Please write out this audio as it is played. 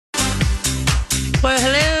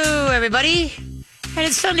everybody. And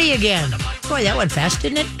it's Sunday again. Boy, that went fast,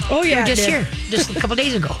 didn't it? Oh, yeah. We were just here, just a couple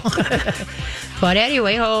days ago. But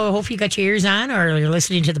anyway, hope you got your ears on or you're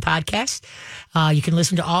listening to the podcast. You can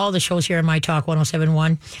listen to all the shows here on My Talk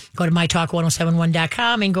 1071. Go to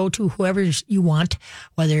mytalk1071.com and go to whoever you want,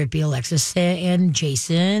 whether it be Alexis and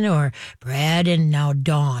Jason or Brad and now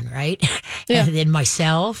Dawn, right? Yeah. And then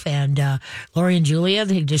myself and Lori and Julia.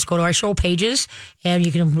 They just go to our show pages and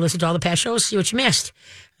you can listen to all the past shows, see what you missed.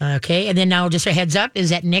 Okay, and then now just a heads up is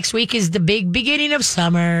that next week is the big beginning of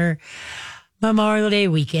summer. Memorial Day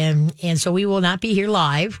weekend, and so we will not be here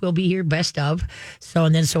live. We'll be here best of.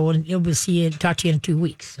 We'll see you, talk to you in 2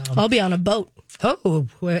 weeks. So. I'll be on a boat. Oh,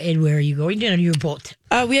 where are you going on your boat?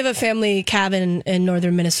 We have a family cabin in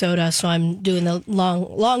northern Minnesota, so I'm doing the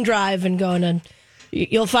long drive and going and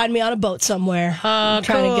you'll find me on a boat somewhere. Trying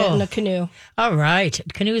to get in a canoe. All right.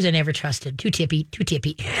 Canoes I never trusted. Too tippy.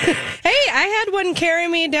 Hey, I had one carry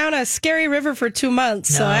me down a scary river for 2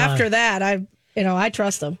 months. So after that, I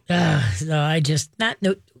trust them. No, I just not.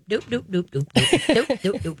 Nope.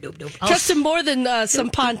 Trust him more than some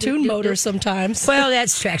pontoon motor sometimes. Well,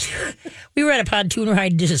 that's true. We were at a pontoon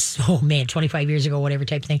ride just, 25 years ago, whatever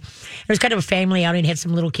type thing. It was kind of a family outing, had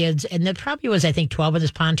some little kids, and there probably was, I think, 12 of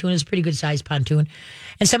this pontoon. It was a pretty good sized pontoon.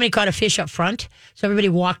 And somebody caught a fish up front, so everybody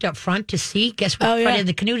walked up front to see. Guess what front of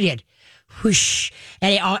the canoe did? Whoosh.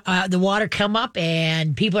 And the water come up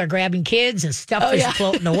and people are grabbing kids and stuff is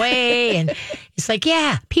floating away. And it's like,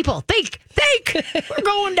 people, think. We're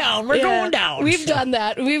going down. We're going down. We've done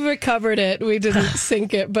that. We've recovered it. We didn't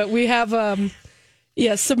sink it, but we have,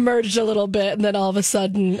 submerged a little bit. And then all of a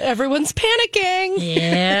sudden, everyone's panicking.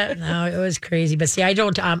 Yeah, no, it was crazy. But see,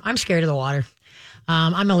 I'm scared of the water.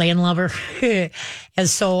 I'm a land lover. And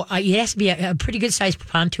so it has to be a pretty good sized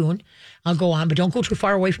pontoon. I'll go on, but don't go too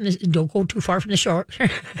far away from this. Don't go too far from the shore.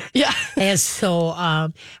 Yeah. And so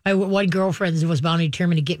my one girlfriend was bound and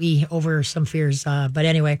determined to get me over some fears. But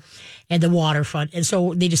anyway, and the waterfront. And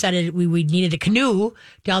so they decided we needed a canoe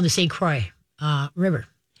down the St. Croix River.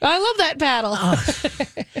 I love that paddle.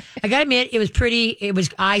 I got to admit, it was pretty.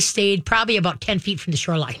 I stayed probably about 10 feet from the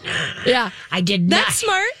shoreline. Yeah. I did not. That's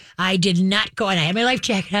smart. I did not go, and I had my life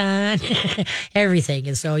jacket on, everything.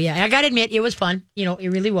 And so, I got to admit, it was fun.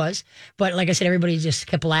 It really was. But like I said, everybody just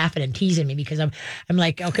kept laughing and teasing me because I'm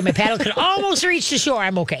like, okay, my paddle could almost reach the shore.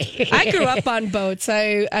 I'm okay. I grew up on boats.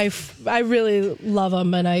 I really love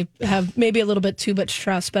them, and I have maybe a little bit too much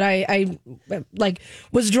trust. But I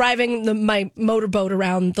was driving my motorboat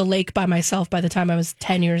around the lake by myself by the time I was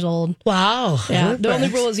 10 years old. Wow. Yeah. The only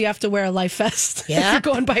rule is you have to wear a life vest if you're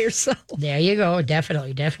going by yourself. There you go.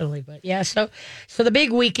 Definitely. But so the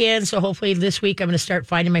big weekend. So hopefully this week I'm going to start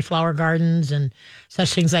finding my flower gardens and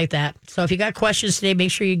such things like that. So if you got questions today,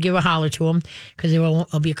 make sure you give a holler to them because it'll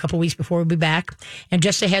be a couple weeks before we'll be back. And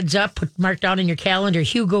just a heads up, mark down in your calendar,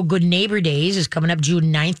 Hugo Good Neighbor Days is coming up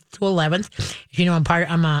June 9th to 11th. If you know, I'm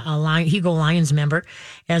a Hugo Lions member.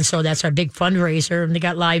 And so that's our big fundraiser. And they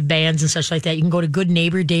got live bands and such like that. You can go to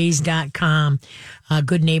goodneighbordays.com.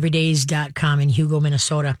 Goodneighbordays.com in Hugo,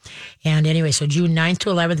 Minnesota. And anyway, so June 9th to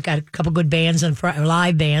 11th, got a couple good bands and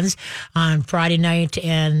live bands on Friday night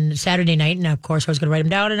and Saturday night. And of course, I was going to write them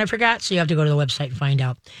down and I forgot. So you have to go to the website and find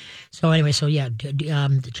out. So anyway,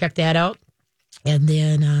 check that out. And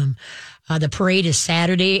then the parade is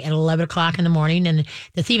Saturday at 11 o'clock in the morning. And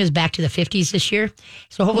the theme is back to the 50s this year.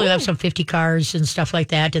 So hopefully we'll have some 50 cars and stuff like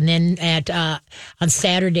that. And then on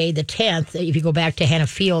Saturday, the 10th, if you go back to Hannah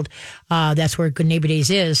Field, that's where Good Neighbor Days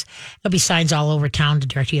is. There'll be signs all over town to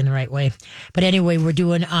direct you in the right way. But anyway, we're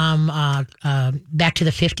doing back to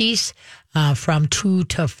the 50s. From 2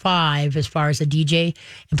 to 5 as far as the DJ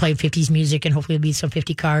and playing 50s music, and hopefully there'll be some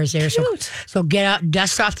 50 cars there. So get out,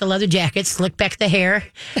 dust off the leather jackets, slick back the hair,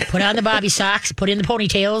 put on the bobby socks, put in the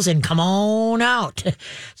ponytails, and come on out.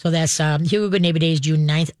 So that's Hugo Good Neighbor Days, June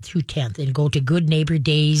 9th through 10th. And go to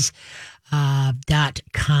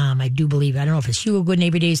goodneighbordays.com. I do believe, I don't know if it's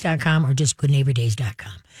HugoGoodNeighborDays.com or just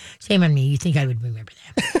goodneighbordays.com. Same on me. You think I would remember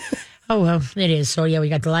that. Oh, well, it is. So, we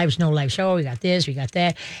got the live, snow live show. We got this, we got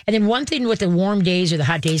that. And then one thing with the warm days or the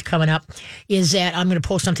hot days coming up is that I'm going to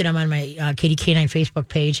post something on my Katie K9 Facebook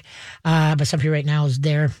page. But something right now is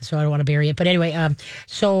there, so I don't want to bury it. But anyway,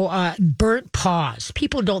 burnt paws.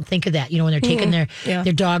 People don't think of that, when they're taking their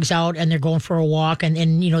dogs out and they're going for a walk. And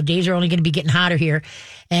days are only going to be getting hotter here.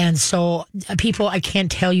 And so people, I can't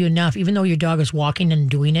tell you enough, even though your dog is walking and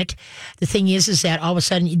doing it, the thing is that all of a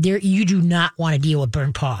sudden you do not want to deal with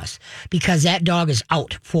burnt paws because that dog is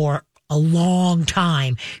out for a long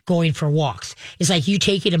time going for walks. It's like you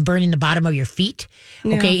take it and burning the bottom of your feet.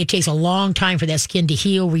 Okay. It takes a long time for that skin to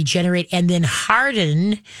heal, regenerate, and then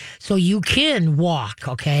harden so you can walk.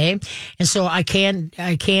 Okay. And so I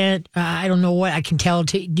don't know what I can tell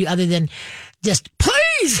to do other than just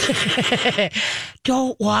please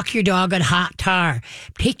don't walk your dog on hot tar.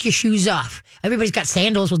 Take your shoes off. Everybody's got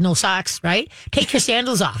sandals with no socks, right? Take your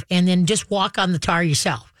sandals off and then just walk on the tar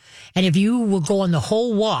yourself. And if you will go on the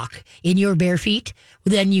whole walk in your bare feet,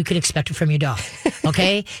 then you could expect it from your dog.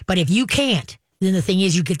 Okay? But if you can't, then the thing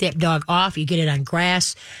is you get that dog off, you get it on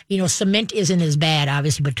grass. Cement isn't as bad,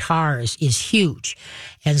 obviously, but tar is huge.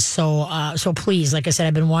 And so please, like I said,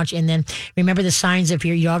 I've been watching. And then remember the signs if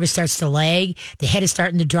your dog starts to lag, the head is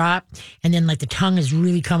starting to drop, and then like the tongue is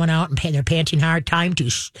really coming out and they're panting hard. Time to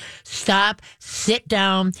stop, sit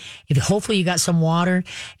down. Hopefully you got some water.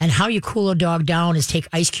 And how you cool a dog down is take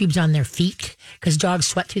ice cubes on their feet because dogs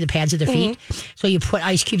sweat through the pads of their feet. So you put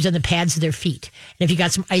ice cubes on the pads of their feet. And if you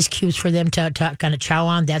got some ice cubes for them to kind of chow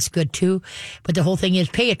on, that's good too. But the whole thing is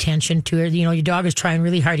pay attention to it. Your dog is trying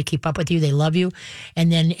really hard to keep up with you. They love you.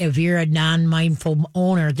 And then if you're a non-mindful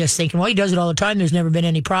owner just thinking, well, he does it all the time, there's never been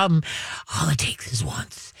any problem, all it takes is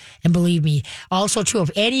once. And believe me, also too,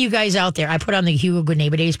 if any of you guys out there, I put on the Hugo Good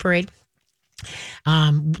Neighbor Days parade.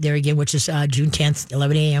 There again, which is June 10th,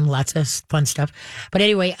 11 a.m., lots of fun stuff. But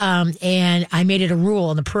anyway, and I made it a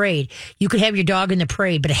rule in the parade. You could have your dog in the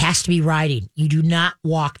parade, but it has to be riding. You do not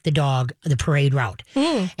walk the dog the parade route.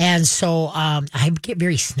 And so I get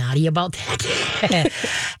very snotty about that.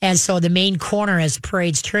 And so the main corner as the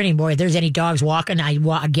parade's turning, boy, if there's any dogs walking, I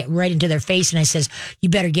get right into their face and I says, you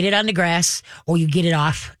better get it on the grass or you get it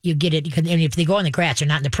off. You get it, and if they go on the grass, they're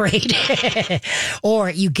not in the parade.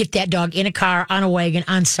 Or you get that dog in a car, on a wagon,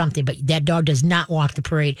 on something, but that dog does not walk the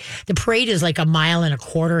parade. The parade is like 1.25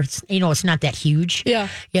 miles. It's not that huge. Yeah.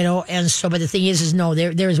 And so, but the thing is no,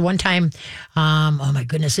 there was one time, oh my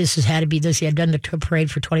goodness, this has had to be this. I've done the parade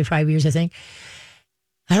for 25 years, I think.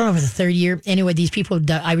 I don't know, for the third year. Anyway, these people,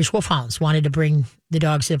 the Irish Wolfhounds, wanted to bring the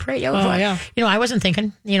dogs to the parade. Yeah. I wasn't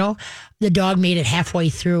thinking, the dog made it halfway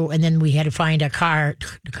through and then we had to find a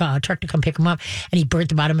truck to come pick him up and he burnt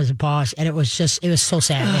the bottom of his paws. And it was so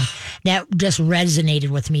sad. And that just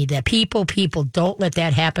resonated with me that people, don't let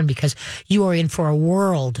that happen because you are in for a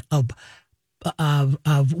world of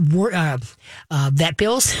vet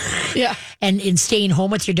bills. Yeah. and in staying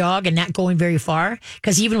home with your dog and not going very far.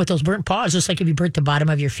 Because even with those burnt paws, just like if you burnt the bottom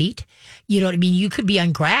of your feet, you know what I mean? You could be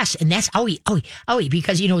on grass and that's owie,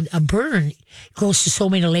 because, a burn goes to so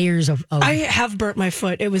many layers of. I have burnt my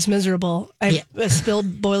foot. It was miserable. I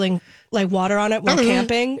spilled boiling water on it while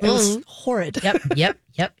camping. It was horrid.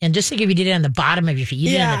 Yep. And just think if you did it on the bottom of your feet, you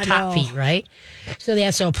did it on the top feet, right?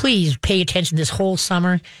 So please pay attention this whole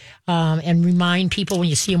summer. And remind people when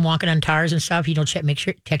you see them walking on tires and stuff,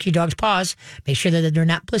 check your dog's paws, make sure that they're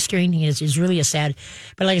not blistering. It's really sad.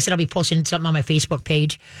 But like I said, I'll be posting something on my Facebook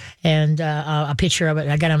page and a picture of it.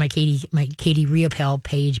 I got on my Katie Riopel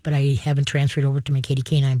page, but I haven't transferred over to my Katie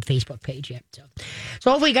Canine Facebook page yet.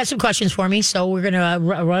 So hopefully you got some questions for me. So we're gonna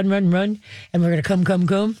run, and we're gonna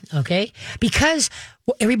come. Okay, because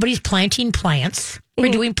everybody's planting plants.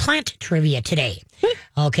 We're doing plant trivia today.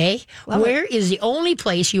 Okay. Where is the only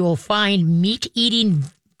place you will find meat-eating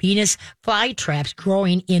Venus flytraps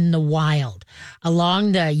growing in the wild?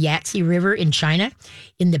 Along the Yangtze River in China,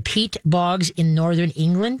 in the peat bogs in northern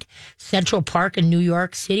England, Central Park in New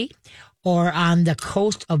York City, or on the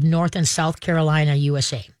coast of North and South Carolina,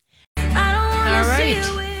 USA? All right.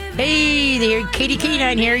 Hey there, Katie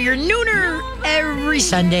Canine here, your nooner every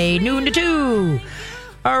Sunday, noon to 2.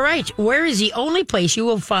 All right. Where is the only place you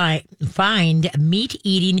will find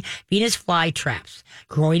meat-eating Venus flytraps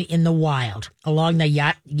growing in the wild? Along the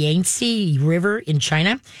Yangtze River in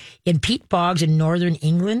China, in peat bogs in northern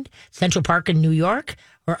England, Central Park in New York,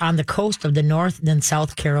 or on the coast of the North and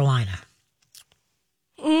South Carolina?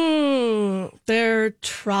 They're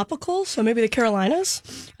tropical, so maybe the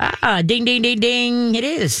Carolinas? Ding, ding, ding, ding. It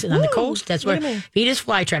is. On the coast. That's where Venus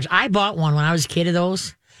flytraps. I bought one when I was a kid of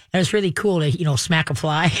those. And it's really cool to, smack a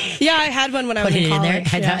fly. Yeah, I had one when I was in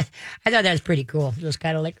college. I thought that was pretty cool. It was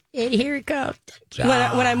kind of like, hey, here it comes. When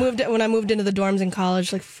I moved into the dorms in college,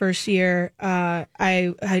 first year,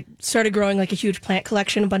 I started growing a huge plant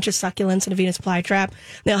collection, a bunch of succulents and a Venus flytrap.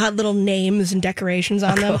 They all had little names and decorations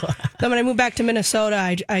on them. Then when I moved back to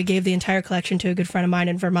Minnesota, I gave the entire collection to a good friend of mine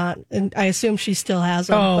in Vermont, and I assume she still has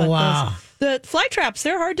them. Oh, wow. the fly traps,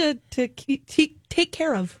 they're hard to take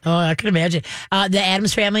care of. Oh, I can imagine. The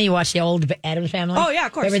Addams Family, you watch the old Addams Family? Oh, yeah,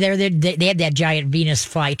 of course. They had that giant Venus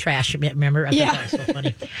fly trash, remember? I Yeah. thought that was so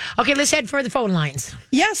funny. Okay, let's head for the phone lines.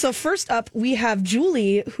 Yeah, so first up, we have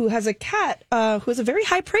Julie, who has a cat who has a very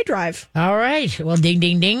high prey drive. All right. Well, ding,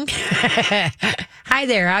 ding, ding. Hi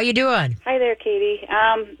there. How you doing? Hi there, Katie.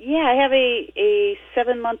 I have a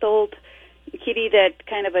 7-month-old kitty that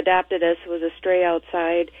kind of adopted us, was a stray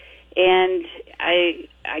outside, and I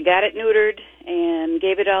got it neutered and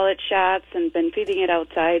gave it all its shots and been feeding it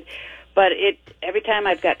outside. But every time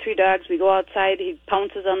I've got 3 dogs, we go outside, he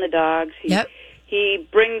pounces on the dogs. Yep. He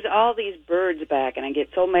brings all these birds back, and I get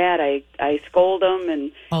so mad. I scold him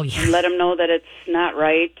and let him know that it's not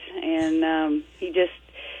right, and he just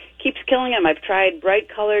keeps killing them. I've tried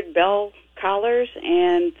bright-colored bell collars,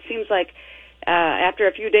 and seems like after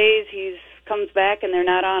a few days he's comes back and they're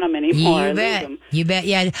not on him anymore. You bet. You bet.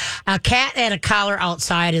 Yeah. A cat and a collar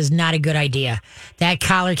outside is not a good idea. That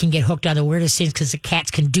collar can get hooked on the weirdest things because the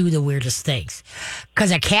cats can do the weirdest things.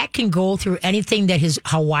 Because a cat can go through anything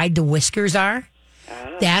how wide the whiskers are.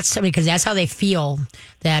 That's because that's how they feel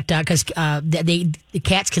that because the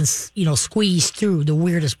cats can squeeze through the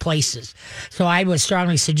weirdest places. So I would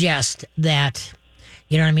strongly suggest that.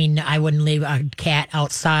 You know what I mean? I wouldn't leave a cat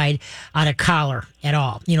outside on a collar at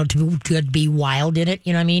all, to be wild in it.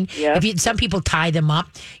 You know what I mean? Yeah. Some people tie them up,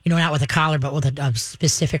 not with a collar, but with a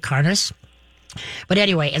specific harness. But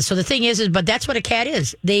anyway, and so the thing is, but that's what a cat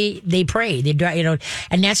is. They prey. They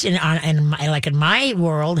and that's in my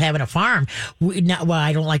world, having a farm.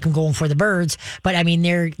 I don't like them going for the birds, but I mean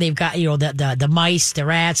they've got the mice, the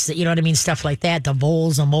rats, you know what I mean, stuff like that. The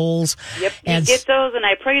voles, the moles. Yep, and he gets those, and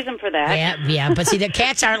I praise him for that. Yeah. But see, the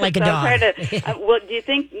cats aren't like a dog. Do you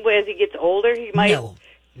think as he gets older, he might?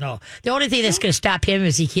 No. The only thing that's going to stop him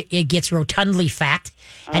is he gets rotundly fat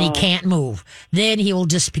and he can't move. Then he will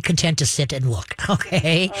just be content to sit and look.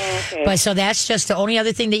 Okay. Okay. But so that's just the only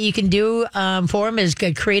other thing that you can do for him is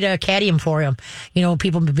create a catium for him.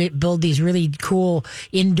 People build these really cool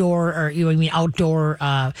indoor or outdoor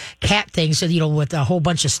cat things. So with a whole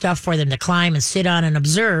bunch of stuff for them to climb and sit on and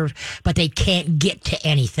observe, but they can't get to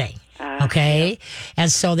anything. Okay. Yeah.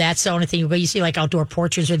 And so that's the only thing. But you see like outdoor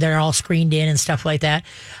porches where they're all screened in and stuff like that.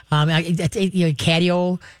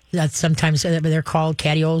 Catio, that's sometimes they're called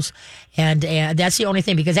catios. And that's the only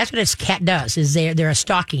thing, because that's what a cat does, is they're a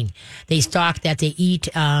stalking. They stalk that they eat,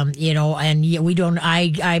 and we don't,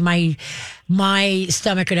 my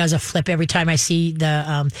stomach does a flip every time I see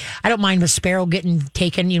I don't mind the sparrow getting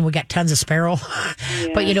taken. We got tons of sparrow. Yeah.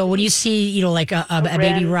 But, when you see, like a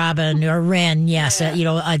baby robin or a wren, yes,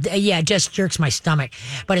 yeah. It just jerks my stomach.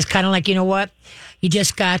 But it's kind of like, you know what? You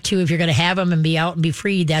just got to, if you're going to have them and be out and be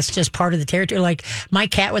free, that's just part of the territory. Like my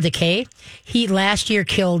cat with a K, he last year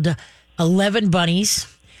killed 11 bunnies,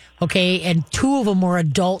 okay, and 2 of them were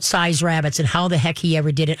adult-sized rabbits, and how the heck he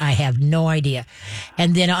ever did it, I have no idea.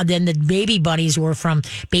 And then the baby bunnies were from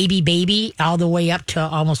baby all the way up to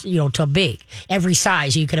almost, to big, every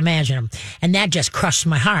size you can imagine them. And that just crushed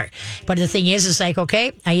my heart. But the thing is, it's like,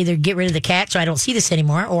 okay, I either get rid of the cat so I don't see this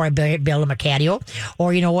anymore, or I build him a catio,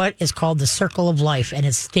 or you know what? It's called the circle of life, and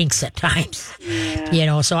it stinks at times.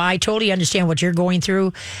 Yeah. So I totally understand what you're going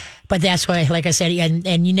through. But that's why, like I said,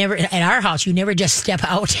 and you never, at our house, you never just step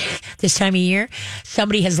out this time of year.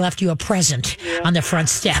 Somebody has left you a present on the front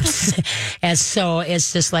steps. And so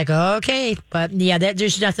it's just like, okay. But yeah,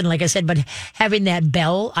 there's nothing, like I said, but having that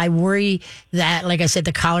bell, I worry that, like I said,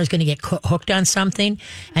 the collar's going to get hooked on something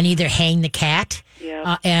and either hang the cat.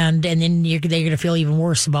 Yeah. And then they're going to feel even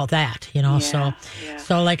worse about that,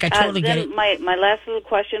 So like I totally get it. My last little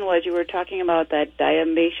question was, you were talking about that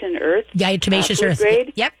diatomaceous earth. Diatomaceous earth.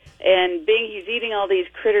 Grade. Yep. And he's eating all these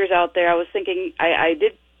critters out there, I was thinking, I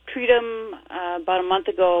did treat him about a month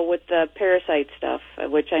ago with the parasite stuff,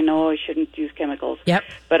 which I know I shouldn't use chemicals. Yep.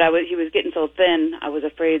 But he was getting so thin, I was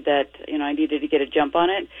afraid that, I needed to get a jump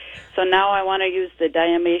on it. So now I want to use the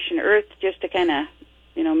diatomaceous earth just to kind of,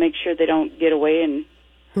 make sure they don't get away and...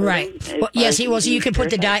 Right. Well, yes. So you could put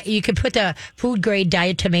the food grade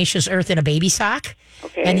diatomaceous earth in a baby sock,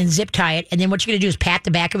 and then zip tie it. And then what you're going to do is pat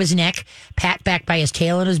the back of his neck, pat back by his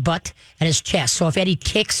tail and his butt and his chest. So if any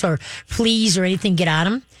ticks or fleas or anything get on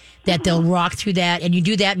him, that they'll walk through that. And you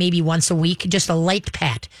do that maybe once a week, just a light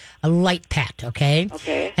pat. Okay?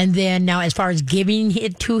 Okay. And then now as far as giving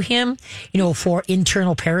it to him, for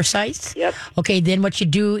internal parasites. Yep. Okay, then what you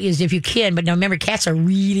do is, if you can, but now remember, cats are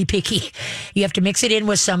really picky. You have to mix it in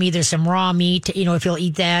with either some raw meat, if you'll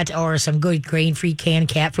eat that, or some good grain-free canned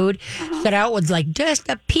cat food. Start out with like just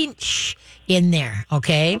a pinch, in there,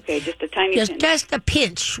 okay? Okay, just a tiny pinch. Just a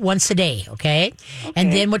pinch once a day, okay?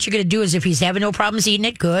 And then what you're going to do is if he's having no problems eating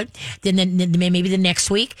it, good. Then maybe the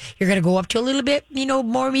next week, you're going to go up to a little bit,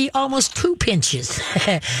 more almost 2 pinches.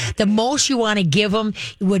 The most you want to give him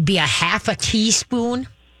would be a half a teaspoon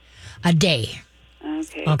a day.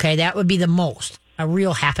 Okay. Okay, that would be the most. A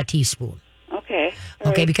real half a teaspoon. Okay.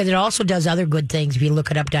 Okay, because it also does other good things. If you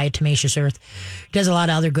look it up, Diatomaceous Earth it does a lot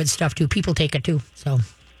of other good stuff too. People take it too. So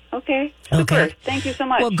Okay. Super. Okay. Thank you so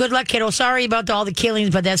much. well, good luck, kiddo. Sorry about all the killings,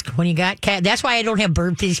 but that's when you got cat. That's why I don't have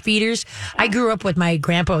bird feeders. I grew up with my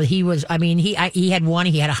grandpa. He had one.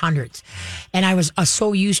 He had hundreds, and I was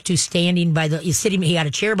so used to standing by sitting. He had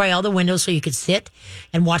a chair by all the windows so you could sit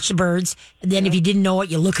and watch the birds. And then if you didn't know it,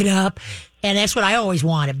 you look it up. And that's what I always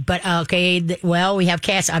wanted. But, we have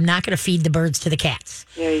cats. I'm not going to feed the birds to the cats.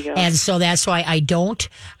 There you go. And so that's why I don't.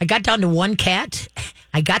 I got down to one cat.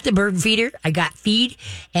 I got the bird feeder. I got feed.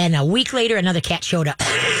 And a week later, another cat showed up.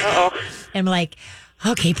 Uh-oh. And I'm like,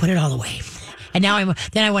 okay, put it all away. And now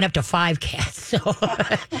I went up to 5 cats.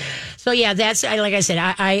 So yeah, that's like I said.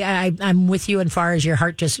 I'm with you as far as your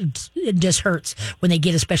heart just hurts when they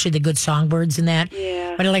get, especially the good songbirds and that.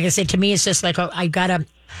 Yeah. But like I said, to me, it's just like I gotta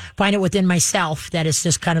find it within myself that it's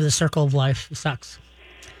just kind of the circle of life. It sucks.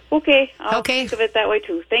 Okay. I'll Okay. think of it that way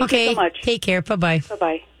too. Thank you so much. Take care. Bye bye.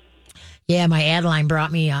 Bye-bye. Yeah, my Adeline brought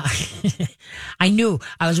me. I knew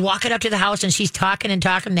I was walking up to the house and she's talking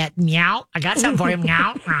that meow. I got something for you,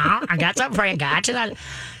 meow, meow. I got something for you, gotcha.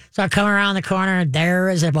 So I come around the corner. There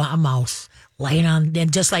is a mouse laying on,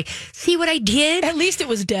 and just like, see what I did? At least it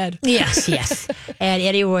was dead. Yes. And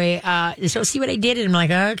anyway, so see what I did? And I'm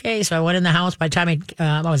like, okay. So I went in the house. By the time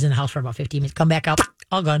I was in the house for about 15 minutes, come back out,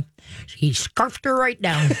 all gone. He scarfed her right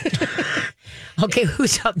down. Okay,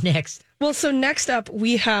 who's up next? Well, so next up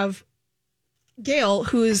we have Gail,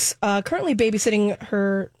 who is currently babysitting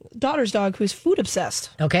her daughter's dog, who's food obsessed.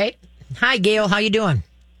 Okay. Hi, Gail. How you doing?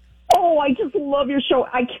 Oh, I just love your show.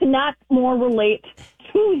 I cannot more relate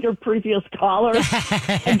to your previous caller.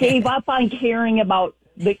 I gave up on caring about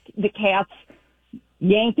the cats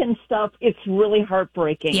yanking stuff. It's really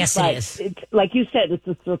heartbreaking. Yes, but it is. It's, like you said, it's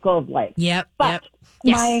a circle of life. Yep. But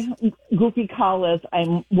Yes. my goofy call is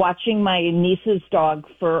I'm watching my niece's dog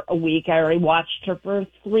for a week. I already watched her for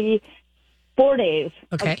 4 days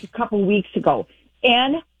Okay. a couple weeks ago.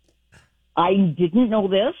 And I didn't know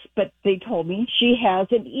this, but they told me she has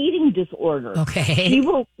an eating disorder. Okay. She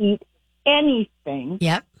will eat anything.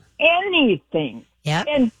 Yep. Anything. Yep.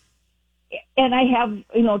 And I have,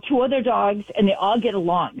 2 other dogs, and they all get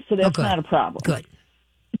along, so that's good. not a problem. Good.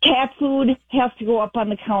 Cat food has to go up on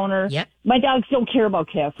the counter. Yep. My dogs don't care about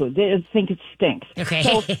cat food. They think it stinks. Okay.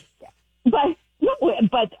 So, but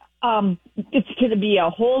it's going to be a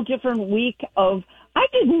whole different week of, I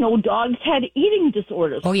didn't know dogs had eating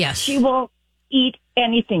disorders. Oh, yes. She will eat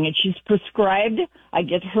anything, and she's prescribed. I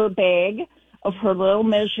get her bag of her little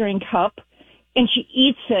measuring cup, and she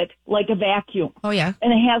eats it like a vacuum. Oh, yeah.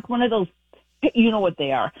 And it has one of those, you know what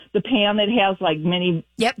they are, the pan that has like many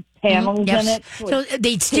Yep. panels Yes. in it. So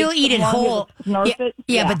they still eat it whole.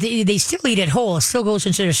 Yeah, but they still eat it whole. It still goes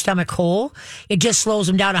into their stomach whole. It just slows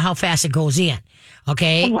them down to how fast it goes in.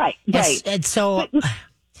 Okay? Right. And so,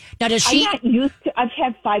 now does she... I'm not used to, I've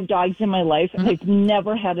had 5 dogs in my life, and I've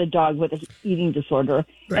never had a dog with an eating disorder.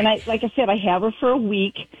 Right. And like I said, I have her for a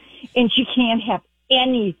week, and she can't have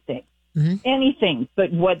anything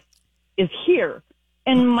but what is here.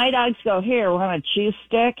 And my dogs go, here, want a cheese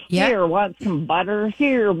stick? Yeah. Here, want some butter?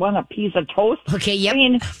 Here, want a piece of toast? Okay, yep. I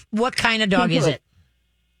mean, what kind of dog is it?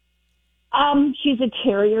 she's a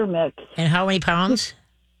terrier mix. And how many pounds?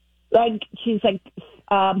 She's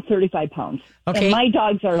 35 pounds. Okay. And my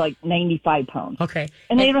dogs are like 95 pounds. Okay.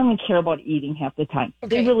 And they don't even care about eating half the time.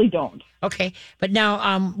 Okay. They really don't. Okay. But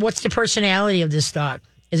now, what's the personality of this dog?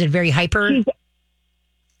 Is it very hyper? She's,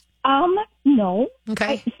 no. Okay.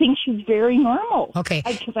 I think she's very normal. Okay.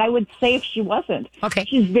 Because I would say if she wasn't. Okay.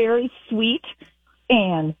 She's very sweet,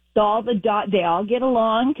 and they all get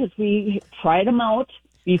along because we tried them out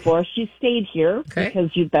before she stayed here. Okay.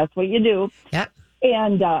 Because that's what you do. Yep.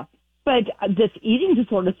 And but this eating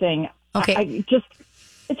disorder thing, Okay.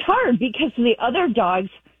 it's hard because the other dogs,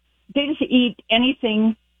 they just eat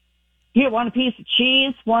anything. Here, want a piece of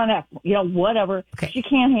cheese? Want whatever. Okay. She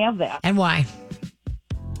can't have that And why?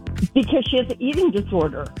 because she has an eating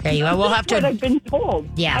disorder. Okay, well, we'll have That's to... what I've been told.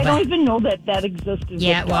 Yeah, I but- don't even know that existed.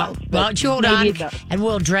 Yeah, with well, dogs, but you hold on, maybe it does. and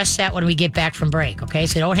we'll address that when we get back from break, okay?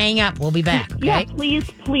 So don't hang up. We'll be back, okay? Yeah,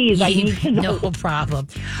 please. I need to know. No problem.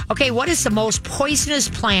 Okay, what is the most poisonous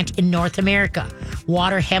plant in North America?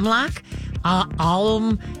 Water hemlock,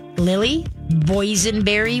 alum lily,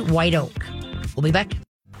 boysenberry, white oak. We'll be back.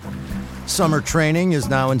 Summer training is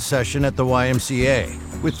now in session at the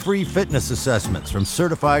YMCA with free fitness assessments from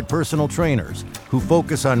certified personal trainers who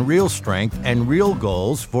focus on real strength and real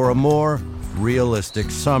goals for a more realistic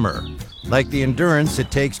summer, like the endurance it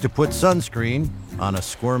takes to put sunscreen on a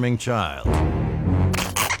squirming child.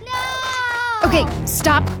 Okay,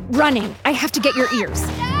 stop running. I have to get your ears.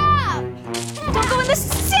 Stop! Don't go in the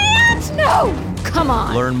sand! No! Come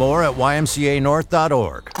on. Learn more at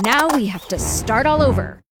ymcanorth.org. Now we have to start all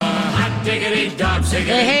over.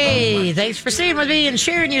 Hey, thanks for staying with me and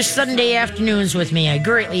sharing your Sunday afternoons with me. I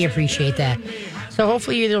greatly appreciate that. So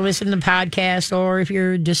hopefully you either listen to the podcast or if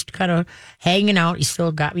you're just kind of hanging out, you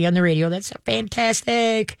still got me on the radio. That's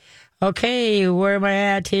fantastic. Okay, where am I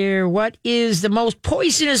at here? What is the most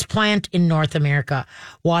poisonous plant in North America?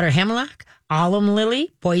 Water hemlock, alum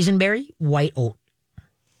lily, boysenberry, white oak.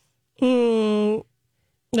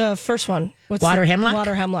 The first one. What's Water hemlock?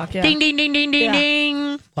 Water hemlock, yeah. Ding, ding, ding, ding, ding, Yeah.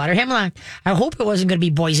 ding. Water hemlock. I hope it wasn't going to be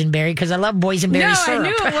boysenberry because I love boysenberry syrup. I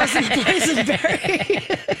knew it wasn't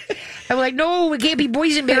boysenberry. I'm like, no, it can't be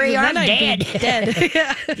boysenberry. I'm Then I'd be dead.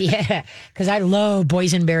 dead. Yeah, because I love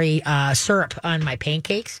boysenberry syrup on my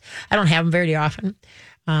pancakes. I don't have them very often,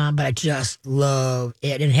 but I just love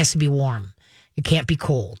it. And it has to be warm. It can't be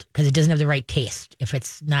cold because it doesn't have the right taste. If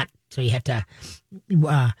it's not, so you have to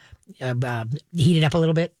heat it up a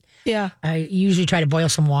little bit. Yeah. I usually try to boil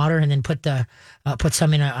some water and then put some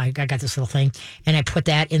in I got this little thing and I put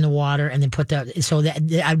that in the water and then so that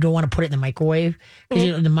I don't want to put it in the microwave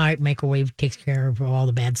because the microwave takes care of all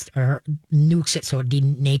the bad or nukes it so it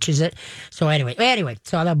denatures it. So anyway,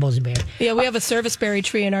 so I love boysenberry. Yeah, we have a service berry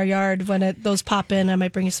tree in our yard. When those pop in, I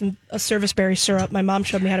might bring you a service berry syrup. My mom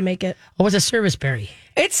showed me how to make it. Oh, what's a service berry?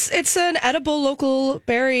 It's an edible local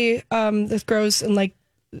berry that grows in like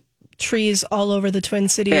trees all over the Twin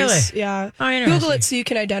Cities. Really? Yeah. Oh, interesting. Google it so you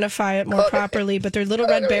can identify it more properly. But they're little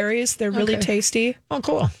red berries. They're really tasty. Oh,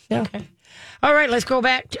 cool. Yeah. Okay. All right, let's go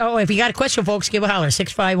back. If you got a question, folks, give a holler.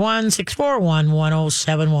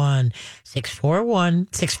 651-641-1071.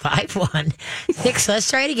 641-651. Let's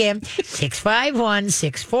try it again.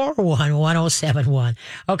 651-641-1071.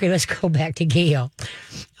 Okay, let's go back to Gail.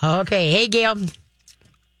 Okay. Hey, Gail.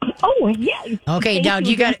 Oh, yeah. Okay, Thank now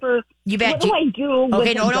you got for- you bet. What do I do? Okay, with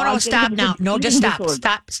a no, dog stop that now. has No, an just eating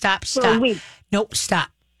stop. disorder? Stop. For a week. Nope, stop.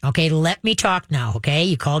 Okay, let me talk now, okay?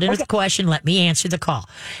 You called in with a question. Let me answer the call.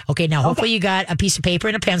 Okay, now hopefully you got a piece of paper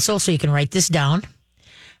and a pencil so you can write this down.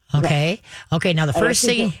 Okay? Okay, now the first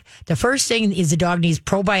thing is the dog needs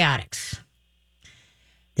probiotics.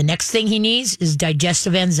 The next thing he needs is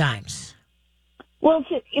digestive enzymes. Well,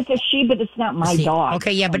 it's a she, but it's not my dog.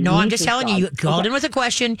 Okay, yeah, but no, I'm just telling you, you called in with a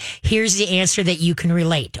question. Here's the answer that you can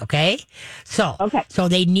relate, okay? So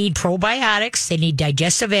they need probiotics, they need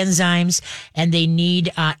digestive enzymes, and they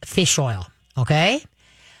need fish oil, okay?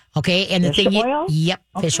 Okay, and the Fish oil?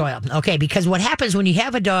 Fish oil. Okay, because what happens when you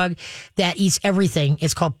have a dog that eats everything,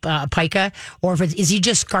 it's called pica, or is he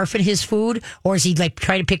just scarfing his food, or is he like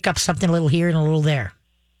trying to pick up something a little here and a little there?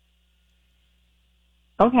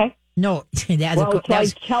 Okay. No,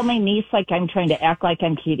 tell my niece like I'm trying to act like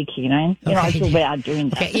I'm Katie Canine. You know, I feel bad doing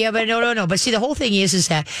that. Okay, yeah, but no. But see, the whole thing is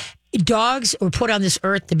that dogs were put on this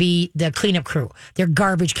earth to be the cleanup crew. They're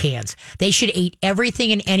garbage cans. They should eat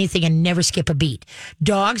everything and anything and never skip a beat.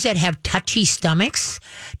 Dogs that have touchy stomachs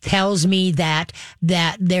tells me that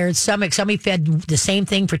their stomach, somebody fed the same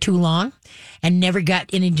thing for too long and never got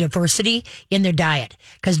any diversity in their diet.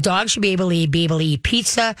 Because dogs should be able to eat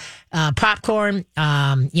pizza, popcorn,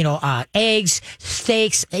 eggs,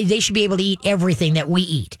 steaks. They should be able to eat everything that we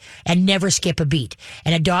eat and never skip a beat.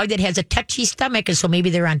 And a dog that has a touchy stomach, and so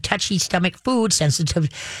maybe they're on touchy stomach food sensitive,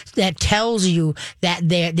 that tells you that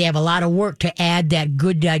they have a lot of work to add that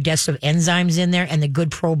good digestive enzymes in there and the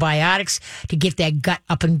good probiotics to get that gut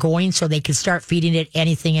up and going so they can start feeding it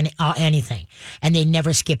anything and anything. And they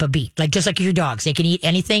never skip a beat. Just like your dogs. They can eat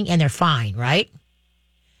anything and they're fine, right?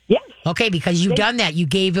 Yes. Okay, because you've done that. You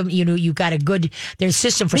gave them, you got a good, their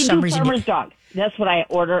system for some reason. Farmer's dog. That's what I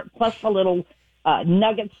order, plus a little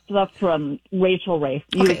nugget stuff from Rachel Ray.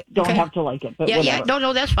 You don't have to like it, but whatever. Yeah,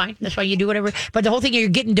 no, that's fine. That's fine. You do whatever. But the whole thing, you're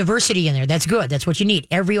getting diversity in there. That's good. That's what you need.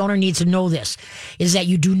 Every owner needs to know this, is that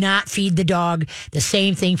you do not feed the dog the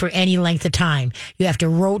same thing for any length of time. You have to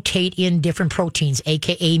rotate in different proteins,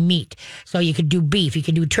 a.k.a. meat. So you can do beef, you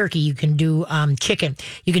can do turkey, you can do chicken,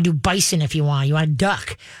 you can do bison if you want. You want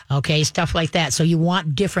duck, okay, stuff like that. So you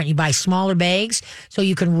want different. You buy smaller bags so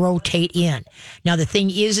you can rotate in. Now, the thing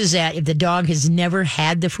is that if the dog has never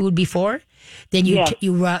had the food before, then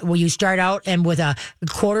you start out and with a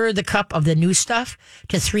quarter of the cup of the new stuff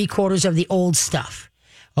to 3/4 of the old stuff,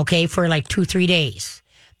 okay, for like 2-3 days.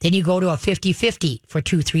 Then you go to a 50-50 for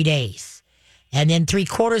 2-3 days. And then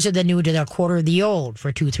 3/4 of the new to a quarter of the old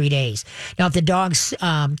for 2-3 days. Now, if the dog's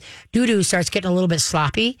doo-doo starts getting a little bit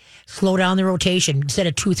sloppy, slow down the rotation. Instead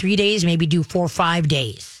of 2-3 days, maybe do 4-5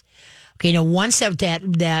 days. Okay, now once the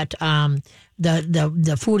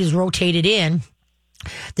food is rotated in,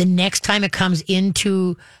 the next time it comes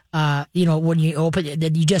into, when you open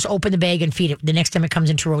it, you just open the bag and feed it. The next time it comes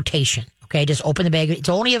into rotation. Okay, just open the bag. It's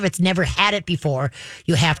only if it's never had it before,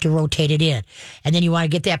 you have to rotate it in. And then you want to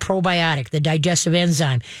get that probiotic, the digestive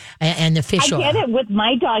enzyme, and the fish oil. I get it with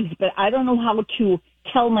my dogs, but I don't know how to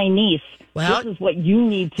tell my niece, this is what you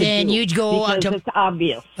need to do. Then you'd go because it's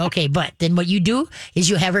obvious. Okay, but then what you do is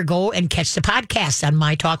you have her go and catch the podcast on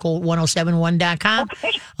mytalk1071.com.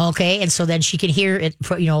 Okay, and so then she can hear it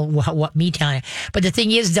for, what me telling her. But the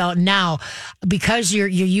thing is, though, now, because you're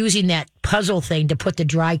using that puzzle thing to put the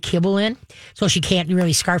dry kibble in, so she can't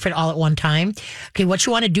really scarf it all at one time. Okay, what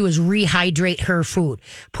you want to do is rehydrate her food.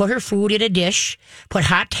 Put her food in a dish, put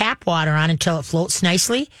hot tap water on until it floats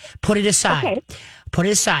nicely, put it aside. Okay. Put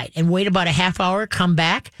it aside and wait about a half hour, come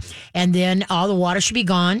back, and then all the water should be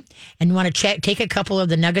gone. And you want to take a couple of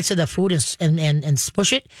the nuggets of the food and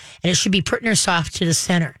smush it, and it should be pretty soft to the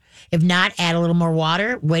center. If not, add a little more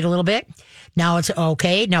water, wait a little bit. Now it's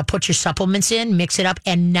okay. Now put your supplements in, mix it up,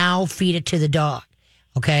 and now feed it to the dog.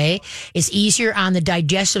 Okay, it's easier on the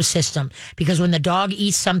digestive system because when the dog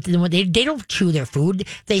eats something, when they don't chew their food,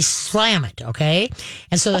 they slam it. Okay,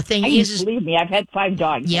 and so the thing is, believe me, I've had 5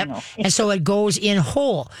 dogs. Yep, and so it goes in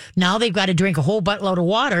whole. Now they've got to drink a whole buttload of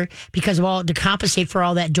water because to compensate for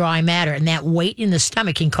all that dry matter, and that weight in the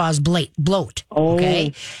stomach can cause bloat.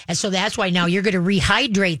 Okay, and so that's why now you're going to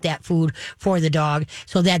rehydrate that food for the dog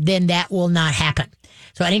so that then that will not happen.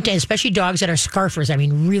 So anytime, especially dogs that are scarfers,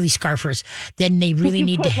 really scarfers, then they really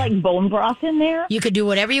need to put like bone broth in there. You could do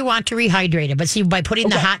whatever you want to rehydrate it, but see, by putting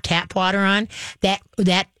the hot tap water on, that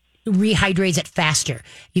rehydrates it faster.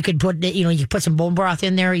 You could put, you put some bone broth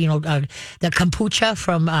in there. The kombucha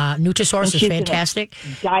from Nutrisource is fantastic.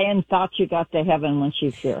 Diane thought you got to heaven when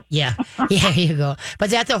she's here. Yeah, here you go. But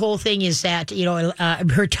the whole thing is that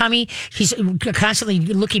her tummy, she's constantly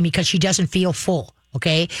looking because she doesn't feel full.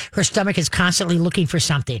 Okay, her stomach is constantly looking for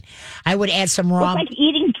something. I would add some raw. It's like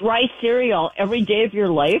eating dry cereal every day of your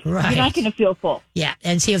life. Right. You're not going to feel full. Yeah,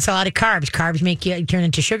 and see, it's a lot of carbs. Carbs make you turn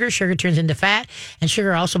into sugar. Sugar turns into fat, and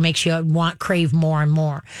sugar also makes you crave more and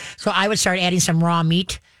more. So I would start adding some raw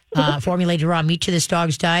meat. Formulated raw meat to this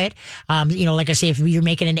dog's diet. Like I say, if you're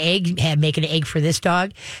making an egg, make an egg for this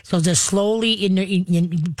dog. So just slowly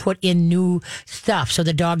put in new stuff so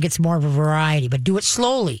the dog gets more of a variety, but do it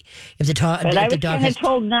slowly. But I was kind of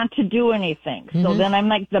told not to do anything. So then I'm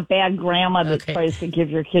like the bad grandma that tries to give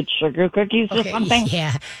your kids sugar cookies or something.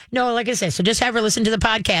 Yeah. No, like I said, so just have her listen to the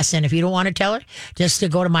podcast then. If you don't want to tell her, just to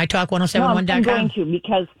go to mytalk1071.com. No, I'm going to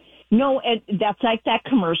because, that's like that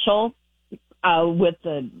commercial. With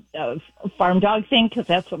the farm dog thing, because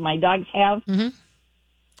that's what my dogs have. Mm-hmm.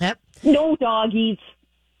 Yep. No dog eats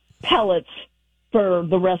pellets for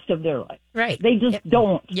the rest of their life. Right. They just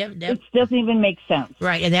don't. Yep. It doesn't even make sense.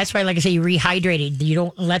 Right. And that's why, like I say, you rehydrate it. You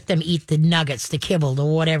don't let them eat the nuggets, the kibble, the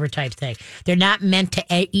whatever type thing. They're not meant to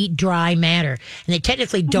eat dry matter. And they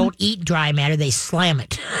technically don't eat dry matter. They slam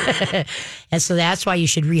it. And so that's why you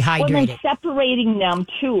should rehydrate it. Separating them,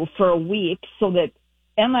 too, for a week so that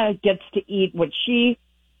Emma gets to eat what she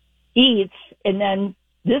eats, and then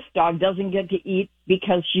this dog doesn't get to eat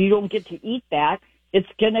because you don't get to eat that. It's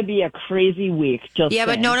going to be a crazy week.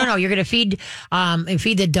 But no. You're going to feed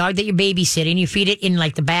the dog that you're babysitting. You feed it in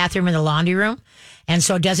like the bathroom or the laundry room, and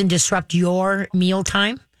so it doesn't disrupt your meal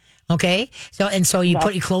time. Okay, so you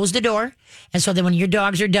close the door, and so then when your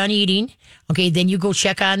dogs are done eating, okay, then you go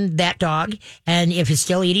check on that dog, and if it's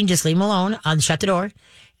still eating, just leave him alone. Shut the door.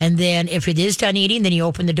 And then if it is done eating, then you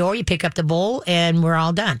open the door, you pick up the bowl, and we're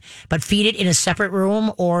all done. But feed it in a separate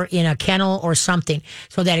room or in a kennel or something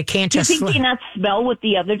so that it can't just... You think they not smell what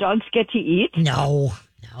the other dogs get to eat? No.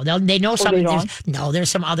 They know something. There's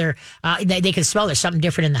some other... they can smell there's something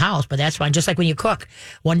different in the house, but that's fine. Just like when you cook.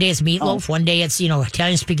 One day it's meatloaf, one day it's,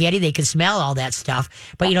 Italian spaghetti. They can smell all that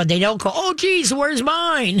stuff. But, they don't go, oh, geez, where's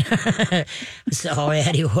mine? So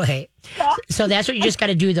anyway... So that's what you just got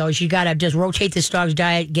to do, though, is you got to just rotate this dog's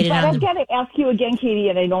diet, get it on. But I've got to ask you again, Katie,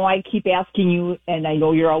 and I know I keep asking you, and I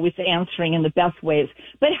know you're always answering in the best ways,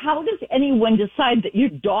 but how does anyone decide that your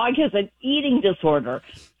dog has an eating disorder?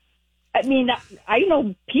 I mean, I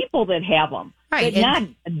know people that have them. Right. but not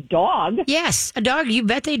a dog. Yes, a dog, you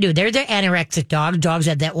bet they do. They're the anorexic dogs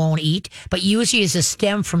that won't eat, but usually is a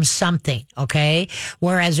stem from something, okay?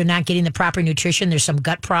 Whereas they're not getting the proper nutrition, there's some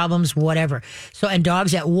gut problems, whatever. So, and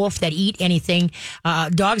dogs that wolf, that eat anything,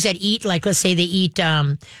 dogs that eat, like let's say they eat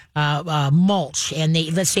mulch,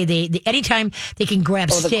 and let's say they anytime they can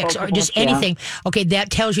grab sticks or just anything, okay, that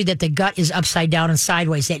tells you that the gut is upside down and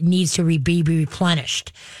sideways, that needs to be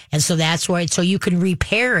replenished. And so that's why, so you can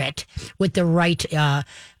repair it with the right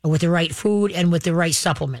food and with the right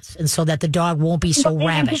supplements, and so that the dog won't be so I'm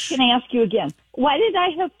ravish. just going to ask you again. Why did I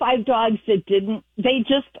have 5 dogs that didn't? They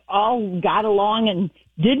just all got along and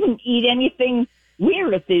didn't eat anything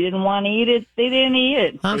weird. If they didn't want to eat it, they didn't eat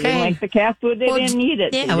it. If they didn't like the cat food, they didn't eat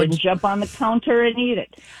it. They didn't jump on the counter and eat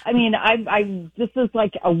it. I mean, this is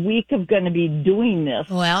like a week of going to be doing this.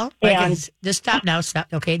 Well, just stop now. Stop.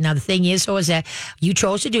 Okay. Now the thing is, is that you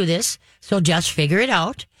chose to do this, so just figure it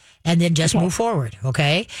out. And then just move forward,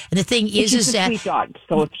 okay? And the thing is that sweet dog.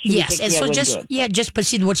 So if yes, and so but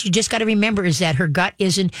see, what you just got to remember is that her gut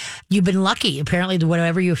isn't. You've been lucky, apparently.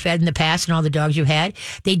 Whatever you fed in the past and all the dogs you had,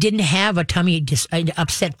 they didn't have an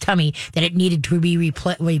upset tummy that it needed to be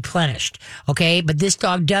replenished, okay? But this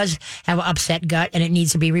dog does have an upset gut and it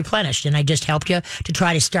needs to be replenished. And I just helped you to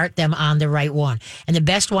try to start them on the right one. And the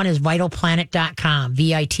best one is VitalPlanet.com,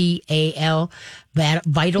 VITAL.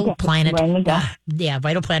 Vital Planet.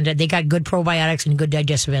 Vital Planet. They got good probiotics and good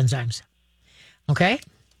digestive enzymes. Okay?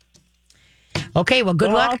 Okay, well,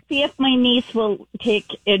 good luck. I'll see if my niece will take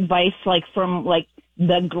advice from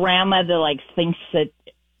the grandma that thinks that,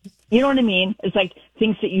 you know what I mean? It's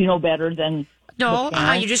thinks that you know better than... No,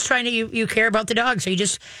 you're just trying to, you care about the dog. So you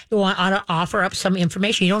want to offer up some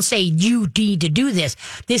information. You don't say, you need to do this.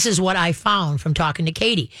 This is what I found from talking to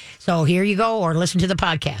Katie. So here you go, or listen to the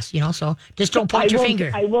podcast, so just don't point your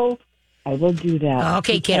finger. I will do that.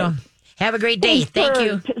 Okay, kiddo. Have a great day. Thank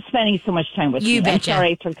you. Spending so much time with me. You betcha. I'm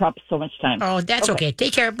sorry I took up so much time. Oh, that's okay.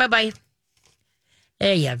 Take care. Bye-bye.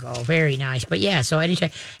 There you go. Very nice. But yeah, so anytime,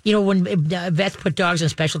 when vets put dogs on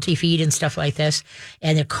specialty feed and stuff like this,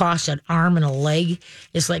 and it costs an arm and a leg,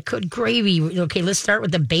 it's like, good gravy. Okay, let's start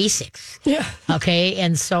with the basics. Yeah. Okay,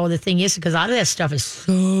 and so the thing is, because a lot of that stuff is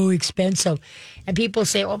so expensive, and people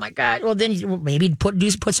say, oh my God, well then maybe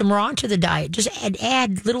put some raw into the diet. Just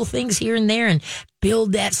add little things here and there and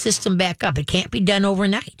build that system back up. It can't be done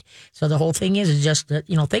overnight. So the whole thing is just,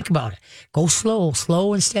 think about it. Go slow.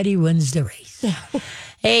 Slow and steady wins the race.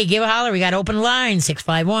 Hey, give a holler. We got open line,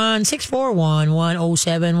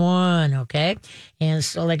 651-641-1071, okay? And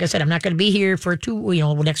so, like I said, I'm not going to be here for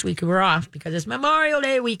next week we're off because it's Memorial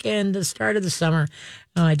Day weekend, the start of the summer.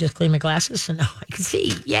 I just cleaned my glasses, so now I can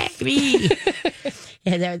see. Yay, me.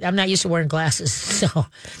 I'm not used to wearing glasses, so...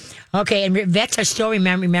 Okay, and vets are still,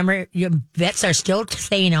 remember, vets are still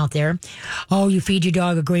saying out there, oh, you feed your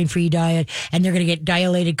dog a grain-free diet, and they're going to get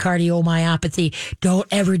dilated cardiomyopathy. Don't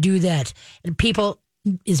ever do that. And people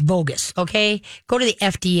is bogus, okay? Go to the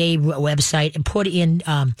FDA website and put in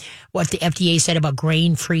what the FDA said about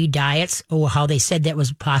grain-free diets, or how they said that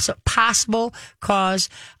was possible cause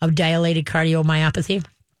of dilated cardiomyopathy.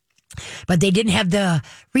 But they didn't have the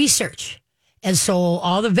research. And so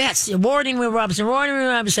all the vets, warning with Robinson,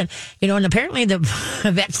 and apparently the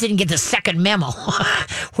vets didn't get the second memo.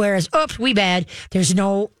 Whereas, oops, we bad. There's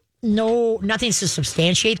nothing to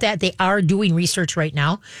substantiate that. They are doing research right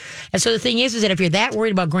now. And so the thing is that if you're that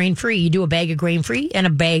worried about grain-free, you do a bag of grain-free and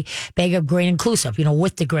a bag of grain-inclusive,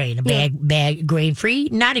 with the grain. A bag grain-free,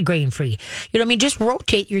 not a grain-free. You know what I mean? Just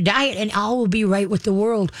rotate your diet and all will be right with the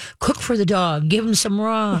world. Cook for the dog. Give him some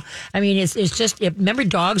raw. I mean, it's just, remember,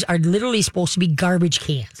 dogs are literally supposed to be garbage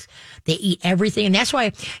cans. They eat everything. And that's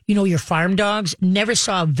why, your farm dogs never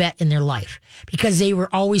saw a vet in their life because they were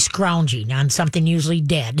always scrounging on something usually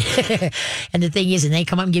dead. And the thing is, and they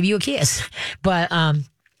come up and give you a kiss. But,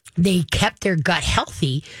 they kept their gut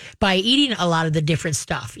healthy by eating a lot of the different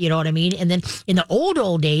stuff. You know what I mean? And then in the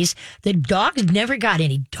old days, the dogs never got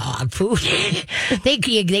any dog food. They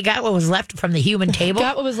got what was left from the human table.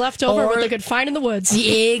 Got what was left over, what they could find in the woods.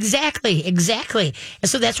 Exactly. And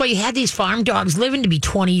so that's why you had these farm dogs living to be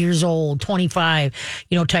 20 years old, 25,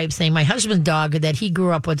 type thing. My husband's dog that he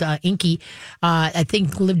grew up with, Inky, I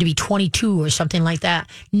think lived to be 22 or something like that.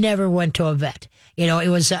 Never went to a vet. It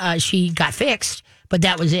was, she got fixed. But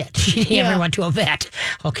that was it. She never went to a vet.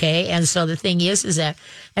 Okay. And so the thing is that,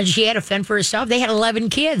 and she had to fend for herself. They had 11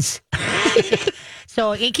 kids.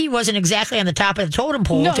 So Inky wasn't exactly on the top of the totem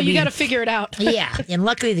pole. No, you got to figure it out. Yeah. And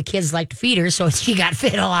luckily the kids like to feed her. So she got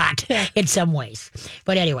fed a lot in some ways.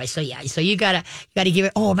 But anyway, so you got to give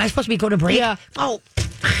it. Oh, am I supposed to go to break? Yeah. Oh.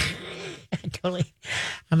 Totally.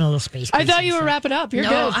 I'm a little space. I thought crazy, you were so- wrapping up. You're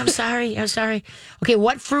No, good. I'm sorry. Okay,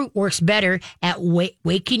 what fruit works better at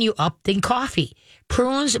waking you up than coffee?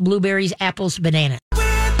 Prunes, blueberries, apples, bananas. All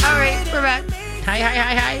right, we're back.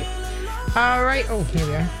 Hi. All right. Oh, here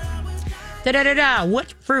we are. Da-da-da-da.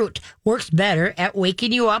 What fruit works better at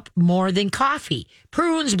waking you up more than coffee?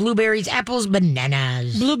 Prunes, blueberries, apples,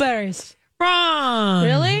 bananas. Blueberries. Wrong.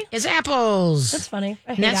 Really? It's apples. That's funny.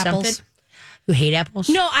 I Isn't hate that apples. something? You hate apples?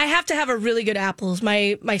 No, I have to have a really good apples.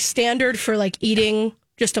 My standard for like eating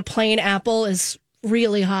just a plain apple is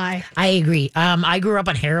really high. I agree. I grew up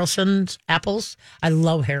on Harrelson's apples. I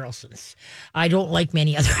love Harrelson's. I don't like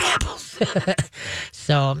many other apples.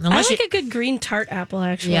 So I unless like you, a good green tart apple,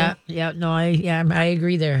 actually. I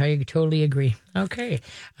agree there. I totally agree. Okay.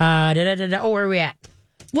 Oh, where are we at?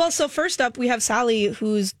 Well, so first up, we have Sally,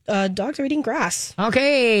 whose dogs are eating grass.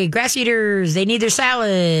 Okay, grass eaters. They need their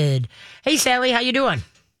salad. Hey, Sally, how you doing?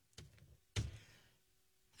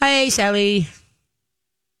 Hey, Sally.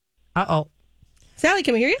 Uh-oh. Sally,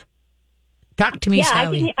 can we hear you? Talk to me, Yeah,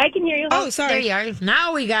 Sally. I can hear you. Oh, sorry. There you are.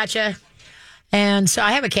 Now we gotcha. And so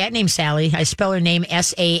I have a cat named Sally. I spell her name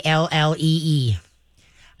Sallee.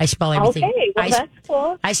 I spell everything. Okay, well, that's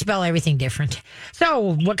cool. I spell everything different.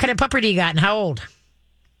 So, what kind of pupper do you got, and how old?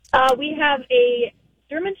 We have a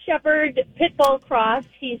German Shepherd Pit Bull cross.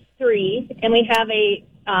 He's 3, and we have a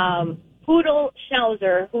Poodle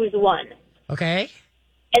Schnauzer who's 1. Okay.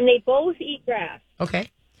 And they both eat grass Okay.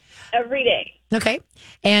 every day. Okay.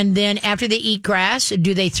 And then after they eat grass,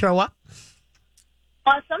 do they throw up?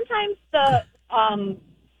 Sometimes the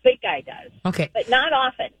big guy does, Okay. but not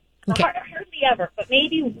often. Okay. Hardly ever, but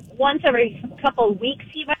maybe once every couple of weeks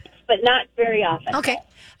he might, but not very often. Okay.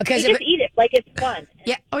 They Because just eat it like it's fun.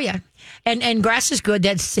 yeah, oh yeah, and grass is good.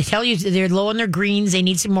 That's to tell you they're low on their greens. They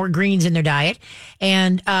need some more greens in their diet.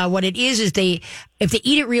 And what it is if they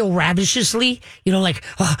eat it real ravenously, like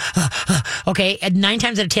okay, and 9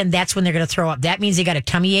 times out of 10, that's when they're going to throw up. That means they got a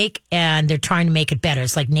tummy ache and they're trying to make it better.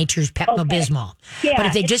 It's like nature's Pepto Bismol. Yeah, but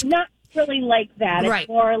if they it's just not really like that. Right. It's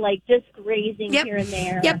more like just grazing Yep. here and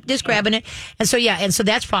there. Yep, just grabbing it. And so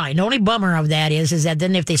that's fine. The only bummer of that is that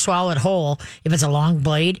then if they swallow it whole, if it's a long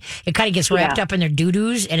blade, it kind of gets wrapped up in their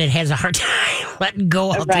doo-doos and it has a hard time letting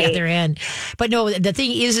go out the Right. other end. But no, the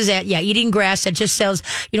thing is that, eating grass, that just sells,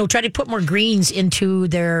 try to put more greens into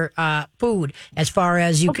their food as far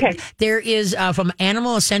as you can. There is from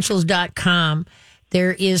animalessentials.com.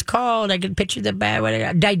 There is called, I can picture the bad,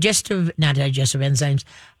 not digestive enzymes,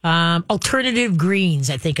 alternative greens,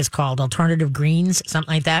 I think it's called, alternative greens,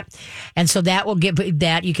 something like that. And so that will give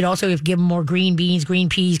that. You could also give them more green beans, green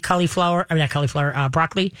peas,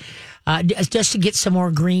 broccoli, just to get some more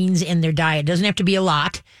greens in their diet. It doesn't have to be a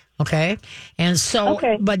lot. Okay. And so,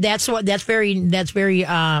 but that's very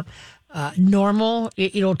normal,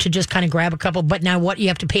 to just kind of grab a couple. But now what you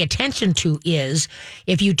have to pay attention to is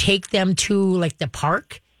if you take them to like the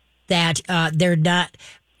park, that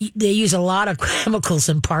they use a lot of chemicals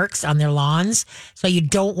in parks on their lawns. So you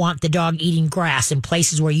don't want the dog eating grass in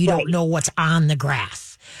places where you don't know what's on the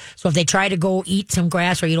grass. So if they try to go eat some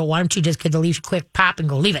grass or you don't want them to, just give the leaf a quick pop and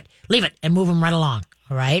go, leave it, and move them right along.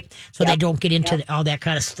 All right. So they don't get into all that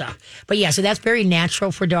kind of stuff. But yeah, so that's very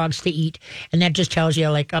natural for dogs to eat. And that just tells you,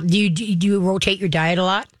 like, do you rotate your diet a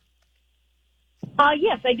lot?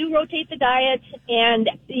 Yes, I do rotate the diet, and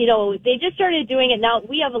they just started doing it now.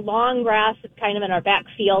 We have a long grass kind of in our back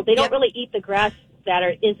field. They don't really eat the grass that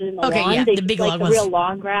is in the lawn. Yeah, they the big like long the ones. real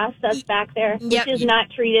long grass that's back there, which is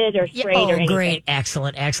not treated or sprayed or anything. Great,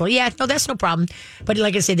 excellent. Yeah, no, that's no problem. But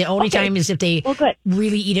like I said, the only time is if they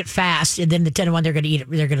really eat it fast, and then the 10 to 1 they're going to eat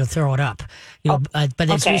it, they're going to throw it up. But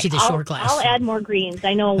it's usually the short glass. I'll add more greens.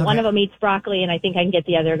 I know one of them eats broccoli, and I think I can get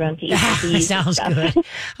the other one to eat the peas. Sounds good.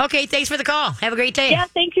 Okay, thanks for the call. Have a great day. Yeah,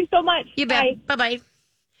 thank you so much. You bet. Bye-bye.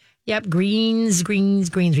 Yep, greens.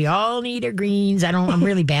 We all need our greens. I'm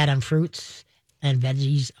really bad on fruits and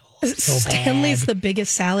veggies. So Stanley's bad. the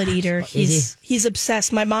biggest salad eater. He's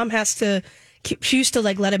obsessed. My mom she used to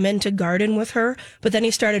like let him in to garden with her, but then he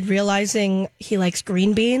started realizing he likes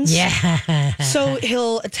green beans. Yeah. So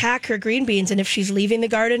he'll attack her green beans, and if she's leaving the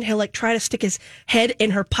garden, he'll like try to stick his head in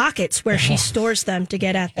her pockets where she stores them to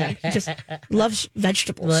get at them. He just loves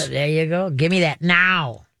vegetables. Well, there you go. Give me that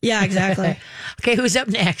now. Yeah, exactly. Okay, who's up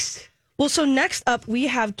next? Well, so next up, we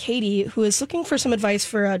have Katie, who is looking for some advice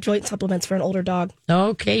for joint supplements for an older dog.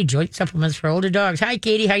 Okay, joint supplements for older dogs. Hi,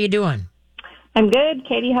 Katie. How you doing? I'm good.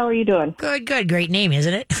 Katie, how are you doing? Good. Great name,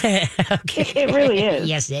 isn't it? Okay. It really is.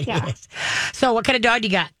 Yes, it is. So what kind of dog do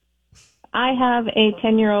you got? I have a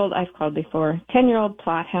 10-year-old, I've called before, 10-year-old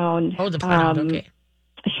Plot Hound. Oh, the Plot Hound, okay.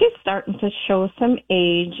 she's starting to show some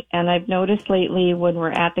age, and I've noticed lately when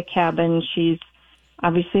we're at the cabin, she's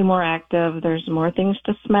obviously more active. There's more things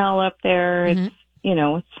to smell up there. It's,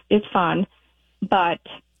 it's fun, but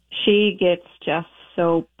she gets just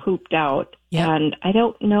so pooped out. Yep. And I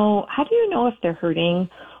don't know, how do you know if they're hurting,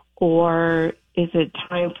 or is it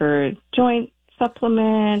time for joint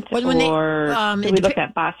supplement, when or do we it look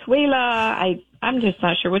at Boswellia? I'm just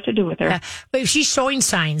not sure what to do with her. But if she's showing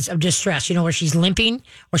signs of distress, where she's limping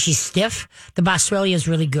or she's stiff, the Boswellia is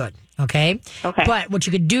really good. Okay. But what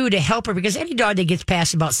you could do to help her, because any dog that gets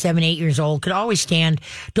past about 7, 8 years old could always stand.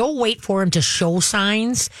 Don't wait for him to show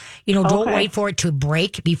signs. Don't wait for it to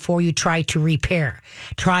break before you try to repair.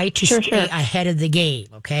 Try to stay ahead of the game.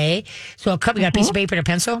 Okay. So you got a piece of paper and a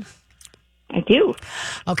pencil? I do.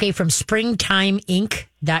 Okay. From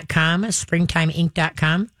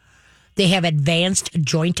springtimeinc.com. They have advanced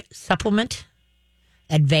joint supplement.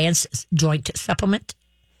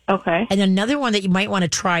 Okay. And another one that you might want to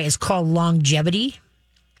try is called longevity.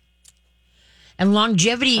 And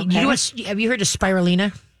longevity, have you heard of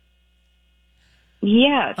spirulina?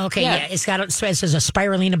 Yes. Okay, yes. yeah. It says a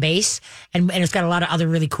spirulina base, and it's got a lot of other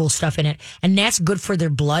really cool stuff in it. And that's good for their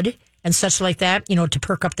blood and such like that, to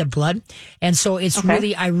perk up the blood. And so it's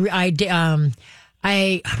really, I'm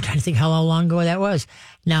trying to think how long ago that was.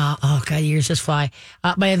 No, oh God, the years just fly.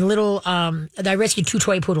 My little, I rescued 2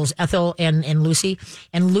 toy poodles, Ethel and Lucy.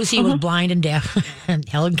 And Lucy was blind and deaf,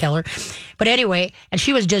 Helen Keller. But anyway, and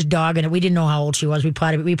she was just dogging it. We didn't know how old she was. We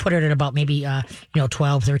put her at about maybe,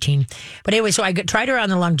 12, 13. But anyway, so I tried her on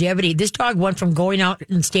the longevity. This dog went from going out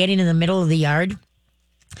and standing in the middle of the yard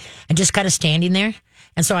and just kind of standing there.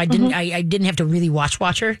 And so I didn't I didn't have to really watch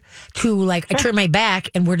her to I turned my back,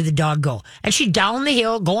 and where did the dog go? And she's down the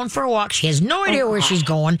hill going for a walk. She has no idea where she's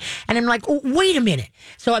going. And I'm like, oh, wait a minute.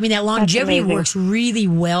 So I mean, that longevity works really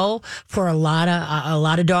well for a lot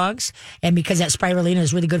of dogs. And because that spirulina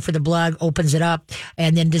is really good for the blood, opens it up,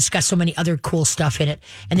 and then it's got so many other cool stuff in it.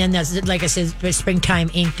 And then that's, like I said,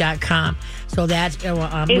 springtimeinc.com. So that's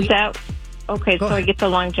okay, so I get the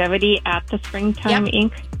longevity at the Springtime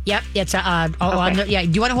Inc. Yep, it's do you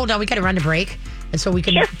want to hold on? We got to run to break, and so we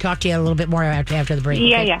can talk to you a little bit more after the break.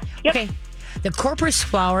 Yeah, okay? yeah. Yep. Okay. The Corpus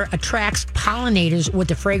flower attracts pollinators with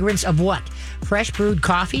the fragrance of what? Fresh brewed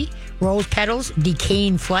coffee, rose petals,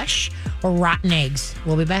 decaying flesh, or rotten eggs.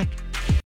 We'll be back.